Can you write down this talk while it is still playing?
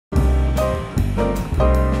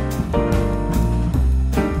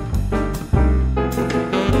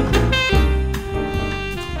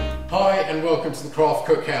welcome to the Craft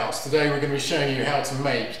Cookhouse. Today we're going to be showing you how to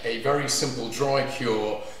make a very simple dry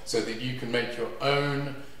cure so that you can make your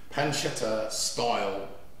own pancetta style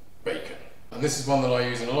bacon. And this is one that I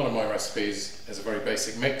use in a lot of my recipes as a very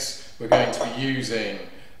basic mix. We're going to be using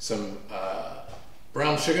some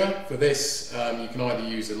brown sugar for this. You can either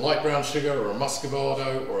use a light brown sugar or a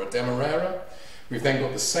muscovado or a demerara. We've then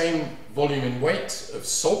got the same volume and weight of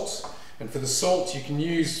salt. And for the salt, you can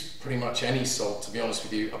use pretty much any salt, to be honest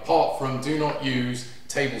with you, apart from do not use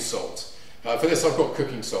table salt. For this, I've got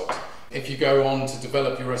cooking salt. If you go on to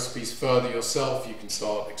develop your recipes further yourself, you can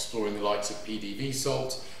start exploring the likes of PDV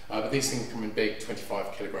salt. But these things come in big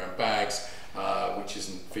 25 kilogram bags, which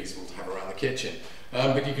isn't feasible to have around the kitchen.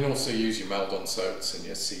 But you can also use your Maldon salts and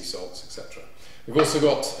your sea salts, etc. We've also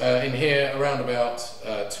got in here around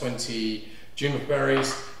about 20 juniper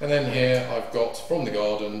berries, and then here I've got from the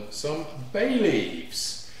garden some bay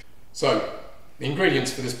leaves. So the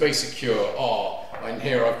ingredients for this basic cure are, in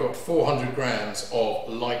here I've got 400 grams of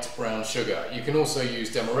light brown sugar. You can also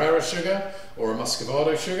use demerara sugar or a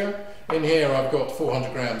muscovado sugar. In here I've got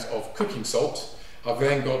 400 grams of cooking salt. I've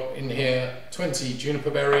then got in here 20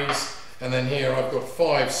 juniper berries, and then here I've got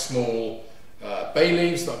 5 small bay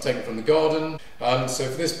leaves that I've taken from the garden. So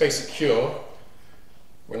for this basic cure,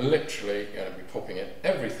 we're literally going to be popping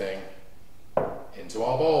everything into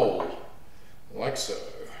our bowl, like so.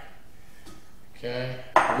 Okay.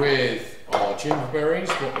 With our juniper berries,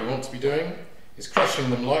 what we want to be doing is crushing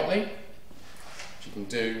them lightly, which you can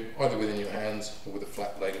do either within your hands or with a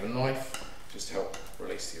flat blade of a knife, just to help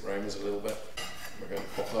release the aromas a little bit. We're going to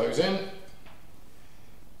pop those in,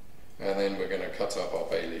 and then we're going to cut up our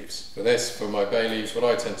bay leaves. For this, for my bay leaves, what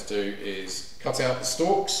I tend to do is cut out the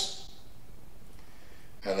stalks,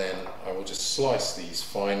 and then I will just slice these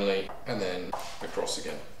finely and then across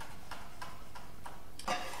again.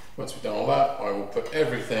 Once we've done all that, I will put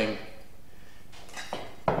everything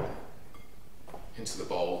into the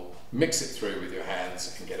bowl, mix it through with your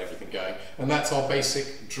hands and get everything going. And that's our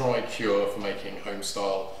basic dry cure for making home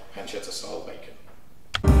style pancetta style bacon.